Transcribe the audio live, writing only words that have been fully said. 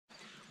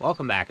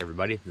Welcome back,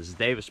 everybody. This is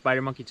Dave of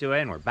Spider Monkey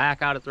 2A, and we're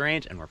back out at the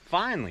range, and we're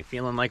finally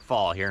feeling like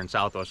fall here in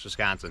Southwest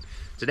Wisconsin.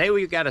 Today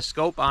we've got a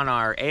scope on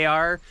our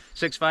AR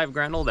 6.5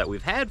 Grendel that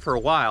we've had for a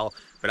while,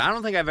 but I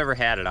don't think I've ever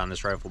had it on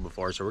this rifle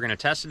before, so we're going to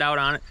test it out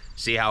on it,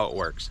 see how it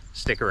works.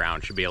 Stick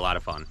around, should be a lot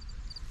of fun.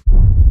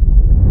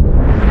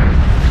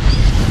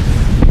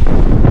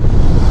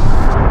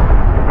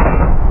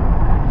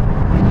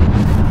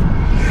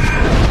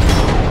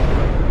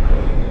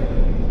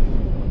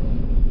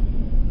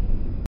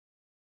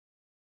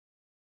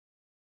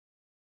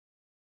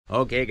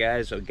 Okay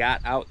guys, so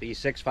got out the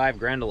 6.5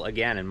 Grendel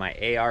again in my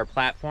AR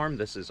platform.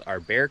 This is our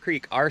Bear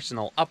Creek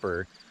Arsenal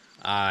upper.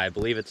 I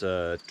believe it's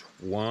a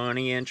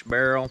 20-inch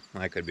barrel.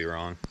 I could be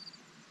wrong.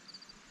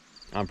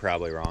 I'm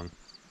probably wrong.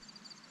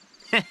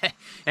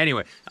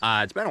 Anyway,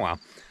 it's been a while.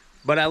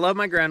 But I love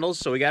my Grendels,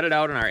 so we got it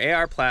out on our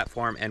AR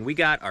platform, and we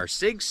got our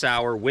Sig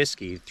Sauer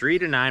Whiskey 3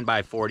 to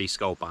 9x40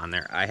 scope on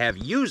there. I have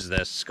used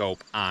this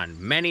scope on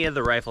many of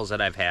the rifles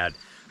that I've had.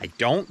 I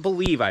don't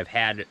believe I've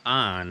had it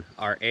on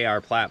our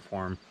AR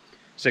platform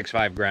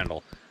 6.5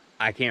 Grendel.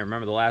 I can't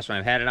remember the last one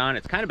I've had it on.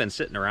 It's kind of been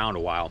sitting around a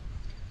while.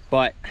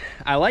 But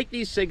I like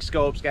these Sig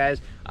scopes,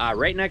 guys.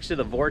 Right next to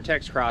the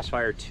Vortex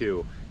Crossfire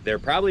 2. They're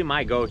probably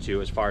my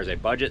go-to as far as a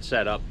budget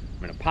setup. I'm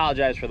going to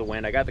apologize for the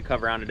wind. I got the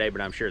cover on today,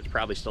 but I'm sure it's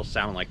probably still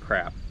sounding like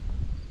crap.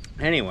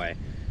 Anyway,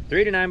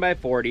 3 to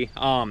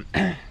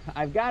 9x40.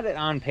 I've got it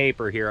on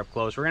paper here up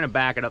close. We're going to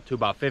back it up to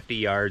about 50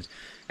 yards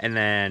and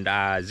then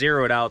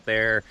zero it out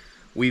there.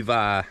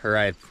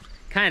 I've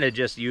kind of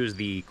just used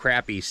the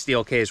crappy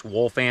steel case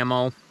wolf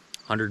ammo,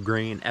 100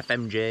 grain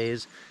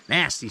FMJs,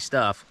 nasty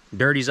stuff,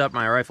 dirties up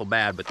my rifle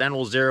bad, but then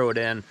we'll zero it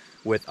in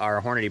with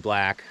our Hornady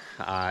Black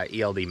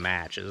ELD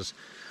matches.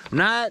 I'm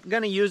not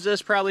going to use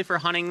this probably for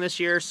hunting this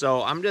year,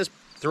 so I'm just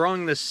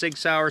throwing this Sig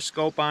Sauer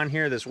scope on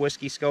here, this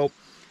whiskey scope.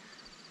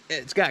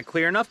 It's got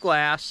clear enough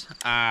glass.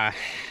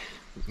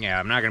 Yeah,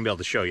 I'm not going to be able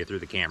to show you through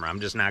the camera.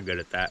 I'm just not good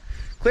at that.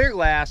 Clear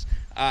glass.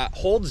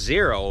 Holds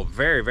zero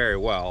very, very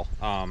well.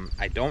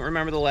 I don't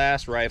remember the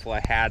last rifle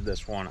I had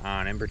this one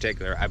on in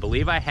particular. I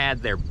believe I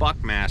had their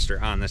Buckmaster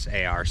on this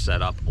AR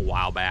setup a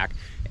while back,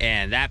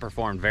 and that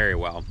performed very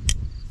well.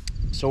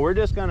 So we're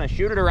just gonna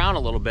shoot it around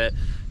a little bit.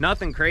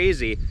 Nothing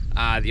crazy.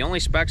 The only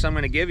specs I'm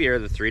gonna give you are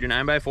the 3 to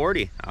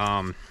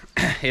 9x40.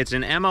 It's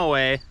an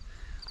MOA.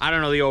 I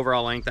don't know the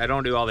overall length. I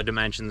don't do all the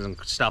dimensions and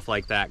stuff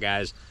like that,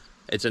 guys.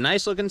 It's a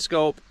nice looking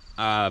scope.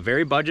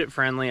 Very budget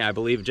friendly. I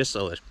believe just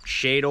a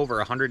shade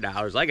over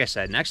 $100. Like I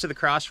said, next to the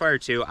Crossfire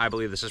 2, I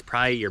believe this is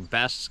probably your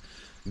best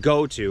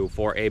go-to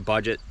for a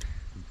budget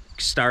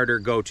starter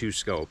go-to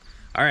scope.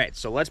 All right,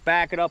 so let's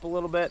back it up a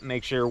little bit,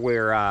 make sure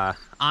we're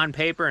on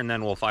paper, and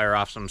then we'll fire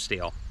off some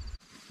steel.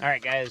 All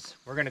right, guys,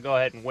 we're gonna go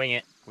ahead and wing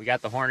it. We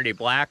got the Hornady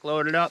Black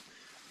loaded up.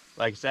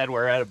 Like I said,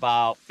 we're at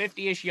about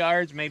 50-ish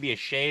yards, maybe a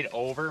shade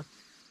over.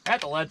 I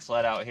got the lead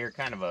sled out here,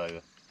 kind of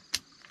a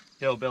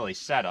hillbilly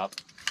setup.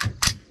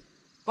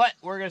 But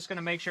we're just going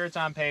to make sure it's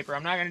on paper.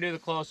 I'm not going to do the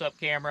close-up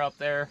camera up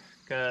there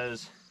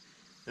because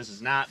this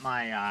is not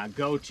my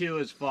go-to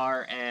as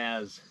far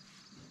as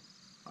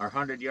our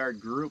 100-yard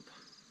group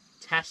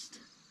test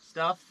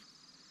stuff.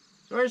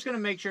 So we're just going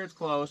to make sure it's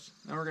close.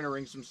 Then we're going to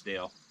ring some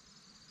steel.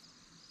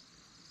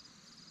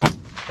 Let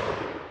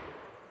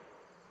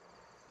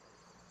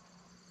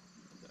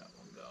that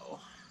one go.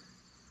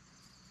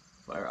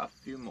 Fire off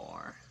a few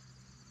more.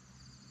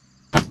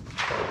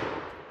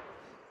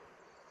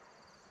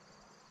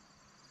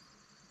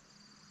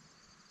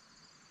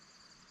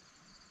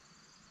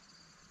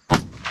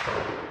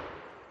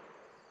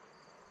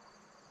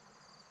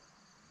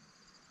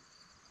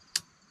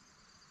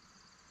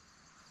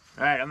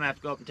 All right, I'm gonna have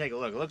to go up and take a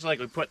look. It looks like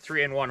we put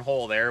 3 in one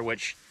hole there,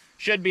 which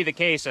should be the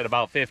case at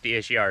about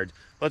 50-ish yards.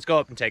 Let's go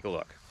up and take a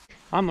look.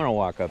 I'm gonna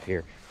walk up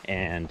here,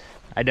 and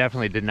I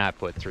definitely did not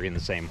put 3 in the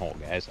same hole,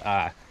 guys.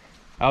 I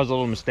was a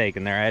little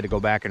mistaken there. I had to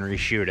go back and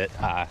reshoot it.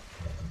 I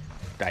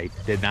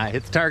did not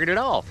hit the target at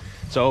all.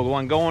 So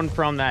when going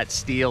from that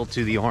steel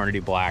to the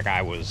Hornady Black,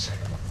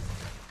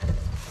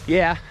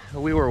 yeah,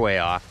 we were way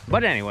off.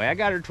 But anyway, I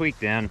got her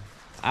tweaked in.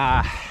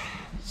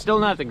 Still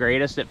not the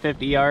greatest at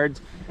 50 yards.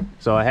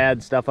 So I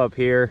had stuff up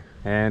here,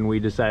 and we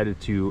decided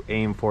to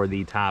aim for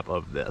the top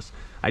of this.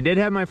 I did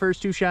have my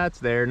first 2 shots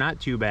there, not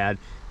too bad.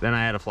 Then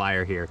I had a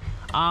flyer here.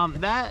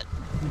 That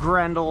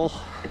Grendel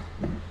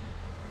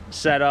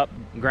setup,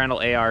 Grendel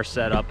AR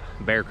setup,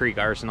 Bear Creek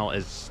Arsenal,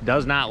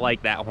 does not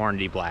like that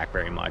Hornady Black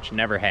very much.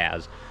 Never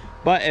has.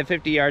 But at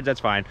 50 yards,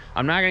 that's fine.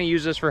 I'm not going to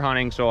use this for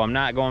hunting, so I'm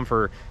not going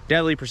for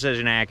deadly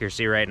precision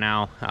accuracy right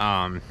now.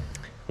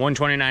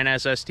 129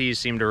 SSTs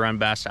seem to run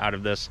best out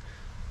of this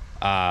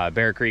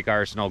Bear Creek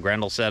Arsenal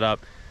Grendel setup.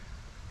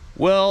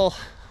 We'll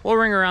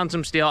ring around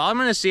some steel. I'm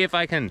gonna see if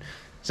I can,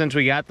 since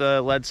we got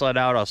the lead sled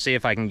out, I'll see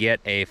if I can get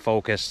a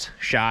focused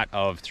shot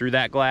of through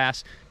that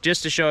glass,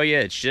 just to show you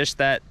it's just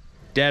that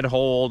dead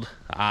hold.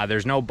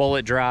 There's no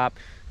bullet drop,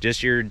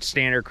 just your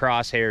standard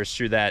crosshairs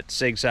through that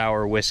Sig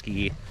Sauer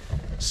Whiskey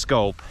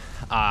scope.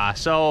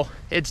 So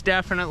it's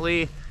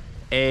definitely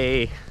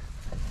a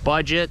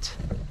budget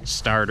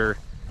starter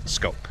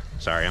scope.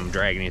 Sorry, I'm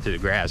dragging you through the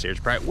grass here. It's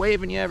probably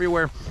waving you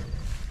everywhere.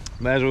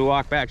 But as we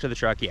walk back to the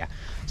truck, yeah.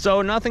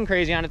 So nothing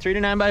crazy on it, 3 to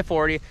 9 by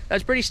 40.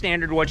 That's pretty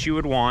standard what you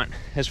would want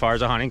as far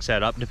as a hunting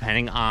setup,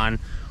 depending on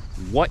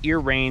what your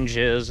range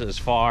is as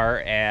far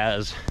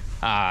as,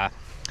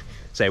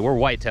 say we're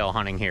whitetail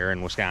hunting here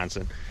in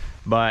Wisconsin.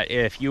 But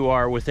if you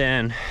are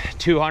within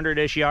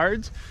 200-ish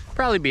yards,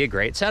 probably be a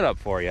great setup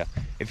for you.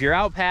 If you're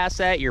out past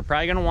that, you're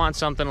probably gonna want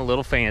something a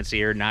little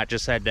fancier, not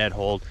just that dead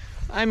hold.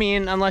 I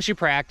mean, unless you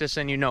practice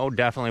and you know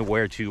definitely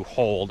where to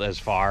hold as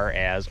far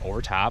as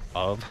over top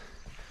of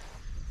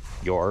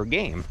your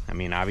game. I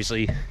mean,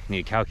 obviously you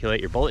need to calculate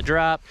your bullet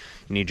drop,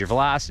 you need your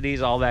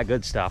velocities, all that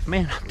good stuff.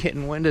 Man, I'm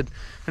getting winded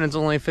and it's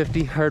only a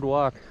 50-yard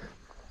walk.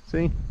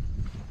 See?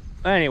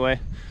 Anyway,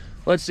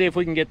 let's see if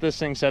we can get this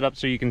thing set up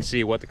so you can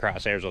see what the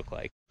crosshairs look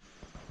like.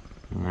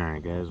 All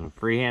right, guys, I'm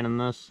freehanding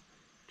this,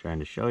 trying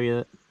to show you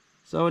it.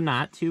 So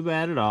not too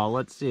bad at all.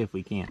 Let's see if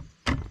we can't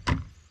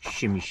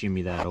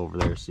shimmy that over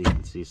there so you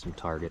can see some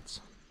targets.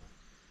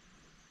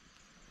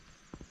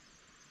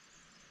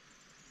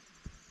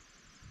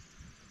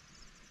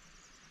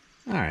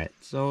 All right,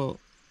 so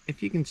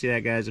if you can see that,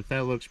 guys, if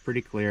that looks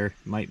pretty clear,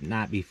 might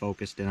not be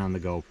focused in on the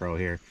GoPro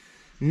here.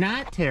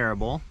 Not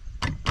terrible.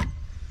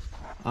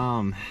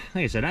 Like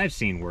I said, I've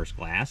seen worse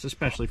glass,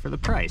 especially for the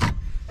price.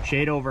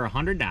 Shade over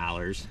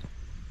 $100,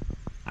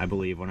 I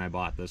believe, when I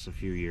bought this a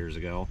few years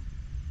ago.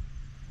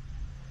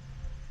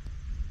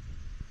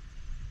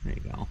 There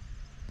you go.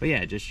 But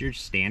yeah, just your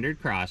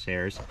standard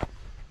crosshairs.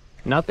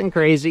 Nothing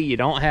crazy. You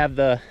don't have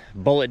the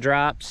bullet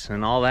drops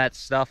and all that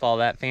stuff, all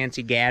that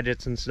fancy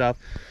gadgets and stuff.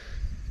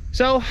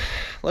 So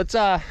let's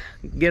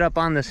get up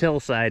on this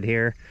hillside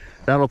here.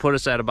 That'll put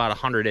us at about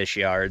 100-ish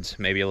yards,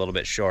 maybe a little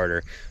bit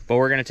shorter. But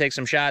we're gonna take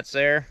some shots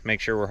there,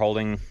 make sure we're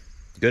holding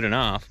good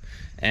enough.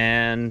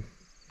 And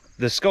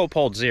the scope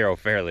holds 0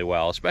 fairly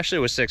well, especially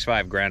with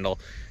 6.5 Grendel.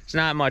 It's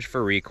not much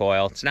for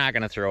recoil. It's not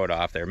gonna throw it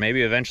off there.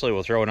 Maybe eventually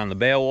we'll throw it on the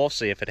Beowulf,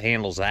 see if it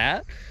handles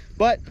that.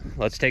 But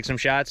let's take some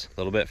shots a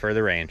little bit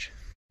further range.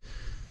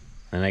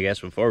 And I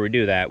guess before we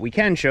do that, we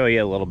can show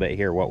you a little bit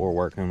here what we're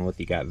working with.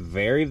 You got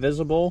very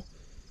visible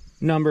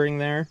numbering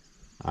there,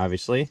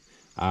 obviously.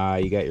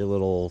 You got your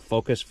little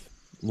focus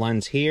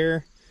lens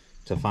here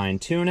to fine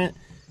tune it.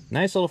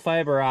 Nice little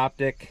fiber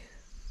optic,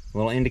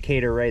 little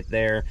indicator right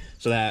there,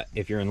 so that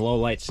if you're in low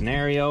light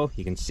scenario,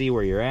 you can see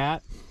where you're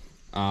at.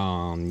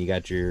 You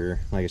got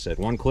your, like I said,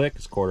 1 click,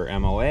 it's quarter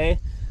MOA.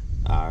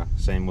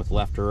 Same with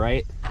left to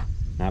right,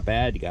 not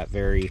bad. You got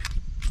very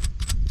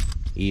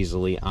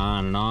easily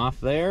on and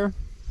off there,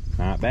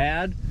 not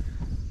bad.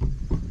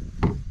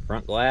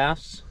 Front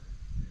glass,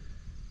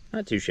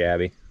 not too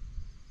shabby.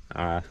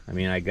 I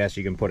mean, I guess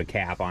you can put a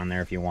cap on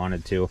there if you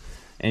wanted to.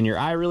 And your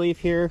eye relief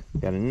here,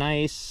 got a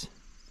nice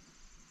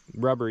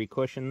rubbery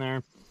cushion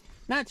there.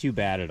 Not too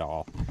bad at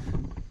all.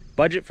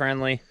 Budget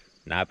friendly,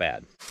 not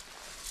bad.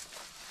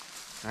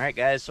 All right,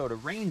 guys, so to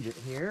range it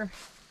here,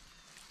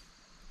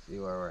 see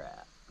where we're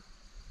at.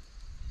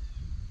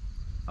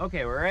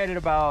 Okay, we're right at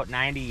about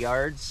 90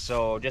 yards,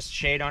 so just a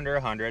shade under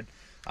 100.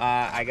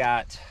 I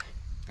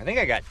think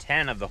I got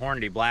 10 of the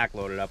Hornady Black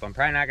loaded up. I'm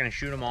probably not going to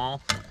shoot them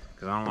all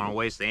because I don't want to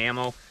waste the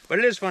ammo, but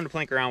it is fun to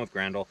plink around with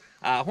Grendel.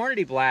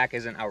 Hornady Black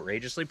isn't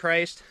outrageously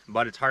priced,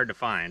 but it's hard to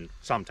find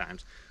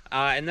sometimes.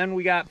 And then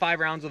we got 5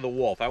 rounds of the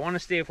Wolf. I want to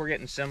see if we're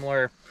getting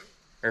similar,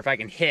 or if I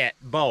can hit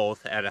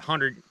both at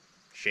 100,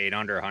 shade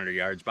under 100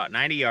 yards, about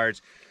 90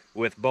 yards,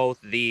 with both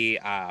the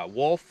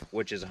Wolf,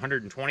 which is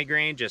 120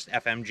 grain, just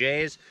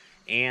FMJs,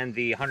 and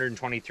the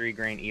 123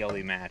 grain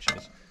ELE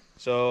matches.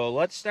 So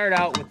let's start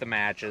out with the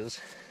matches.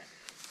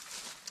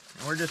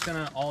 And we're just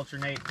gonna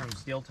alternate from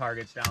steel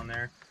targets down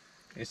there.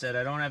 Like I said,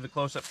 I don't have the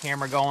close-up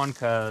camera going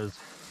because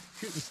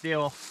shooting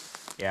steel,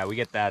 yeah, we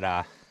get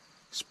that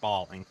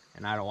spalling,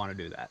 and I don't want to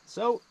do that.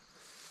 So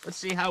let's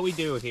see how we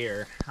do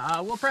here.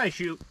 We'll probably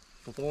shoot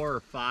 4 or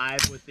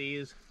 5 with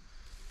these.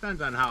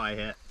 Depends on how I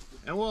hit.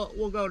 And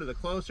we'll go to the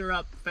closer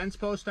up fence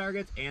post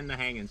targets and the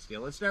hanging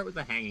steel. Let's start with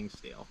the hanging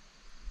steel.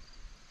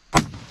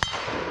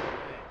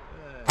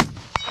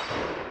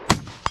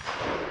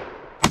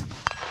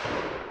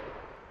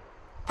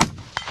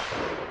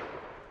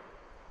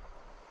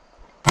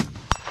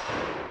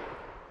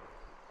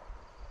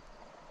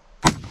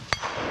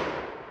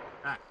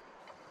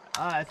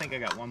 I think I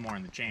got one more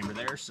in the chamber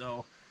there,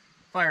 so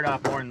fired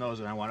off more than those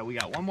than I wanted. We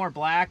got one more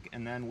black,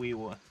 and then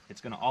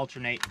it's going to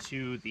alternate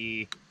to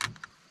the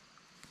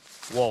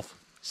Wolf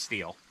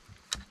steel.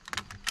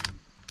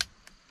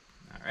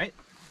 All right,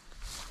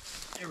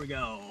 there we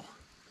go.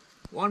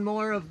 One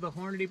more of the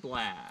Hornady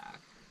Black.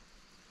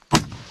 All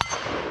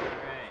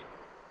right,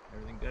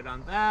 everything good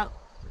on that.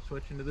 We're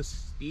switching to the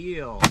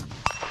steel.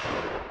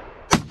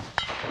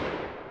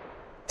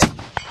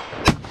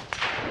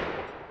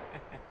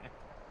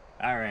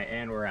 All right,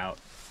 and we're out.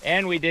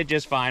 And we did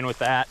just fine with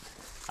that.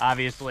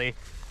 Obviously,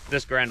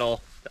 this Grendel,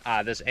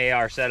 this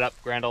AR setup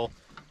Grendel,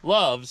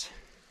 loves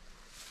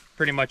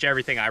pretty much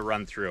everything I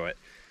run through it.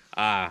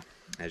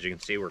 As you can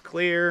see, we're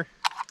clear,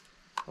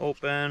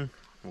 open,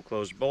 we'll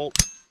close the bolt,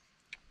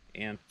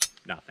 and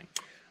nothing.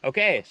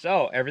 Okay,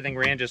 so everything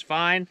ran just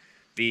fine.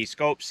 The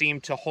scope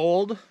seemed to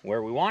hold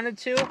where we wanted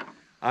to.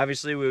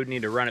 Obviously, we would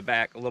need to run it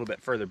back a little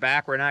bit further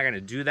back. We're not going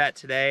to do that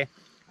today.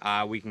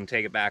 We can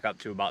take it back up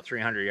to about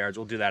 300 yards.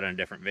 We'll do that in a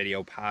different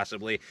video,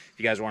 possibly. If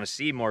you guys want to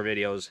see more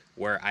videos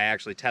where I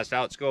actually test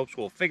out scopes,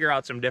 we'll figure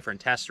out some different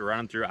tests to run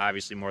them through,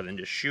 obviously more than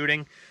just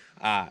shooting.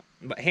 But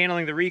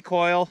handling the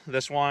recoil,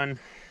 this one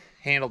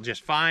handled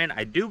just fine.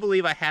 I do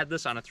believe I had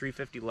this on a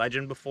 350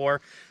 Legend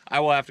before. I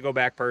will have to go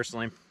back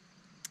personally.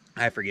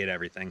 I forget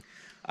everything.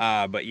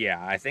 But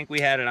yeah, I think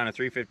we had it on a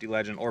 350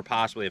 Legend or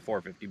possibly a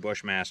 450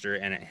 Bushmaster,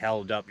 and it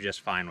held up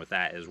just fine with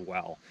that as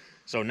well.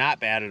 So not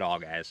bad at all,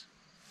 guys.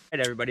 All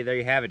right, everybody, there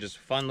you have it. Just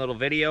a fun little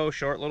video,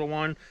 short little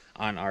one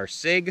on our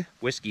Sig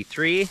Whiskey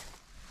 3.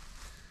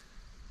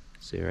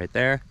 See right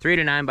there, 3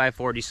 to 9 by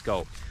 40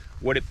 scope.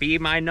 Would it be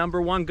my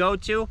 #1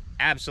 go-to?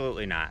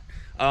 Absolutely not.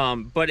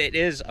 But it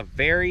is a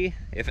very,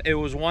 if it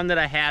was one that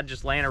I had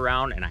just laying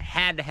around and I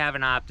had to have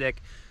an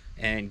optic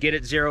and get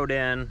it zeroed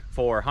in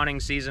for hunting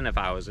season, if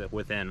I was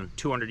within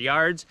 200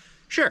 yards,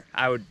 sure,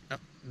 I would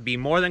be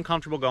more than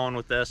comfortable going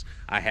with this.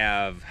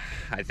 I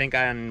think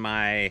on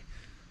my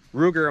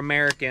Ruger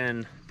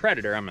American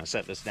Predator, I'm gonna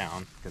set this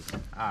down because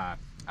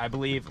I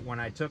believe when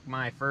I took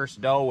my first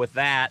doe with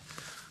that,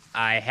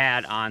 I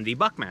had on the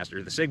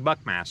Buckmaster, the Sig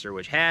Buckmaster,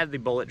 which had the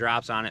bullet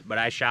drops on it, but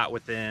I shot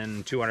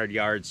within 200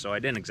 yards, so I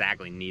didn't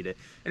exactly need it.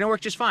 And it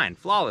worked just fine,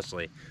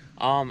 flawlessly.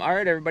 All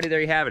right, everybody, there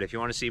you have it. If you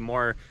want to see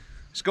more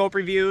scope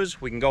reviews,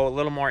 we can go a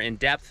little more in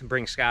depth,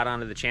 bring Scott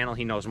onto the channel.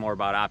 He knows more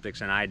about optics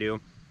than I do.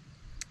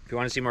 If you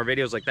want to see more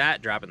videos like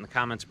that, drop it in the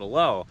comments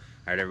below.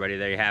 All right, everybody,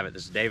 there you have it.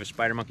 This is Dave of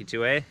Spider Monkey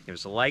 2A. Give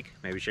us a like,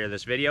 maybe share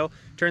this video.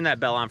 Turn that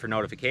bell on for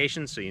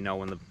notifications so you know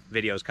when the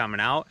video's coming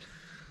out.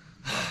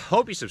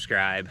 Hope you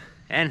subscribe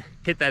and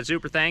hit that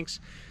super thanks.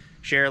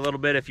 Share a little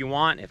bit if you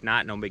want. If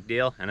not, no big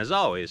deal. And as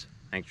always,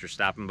 thanks for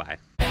stopping by.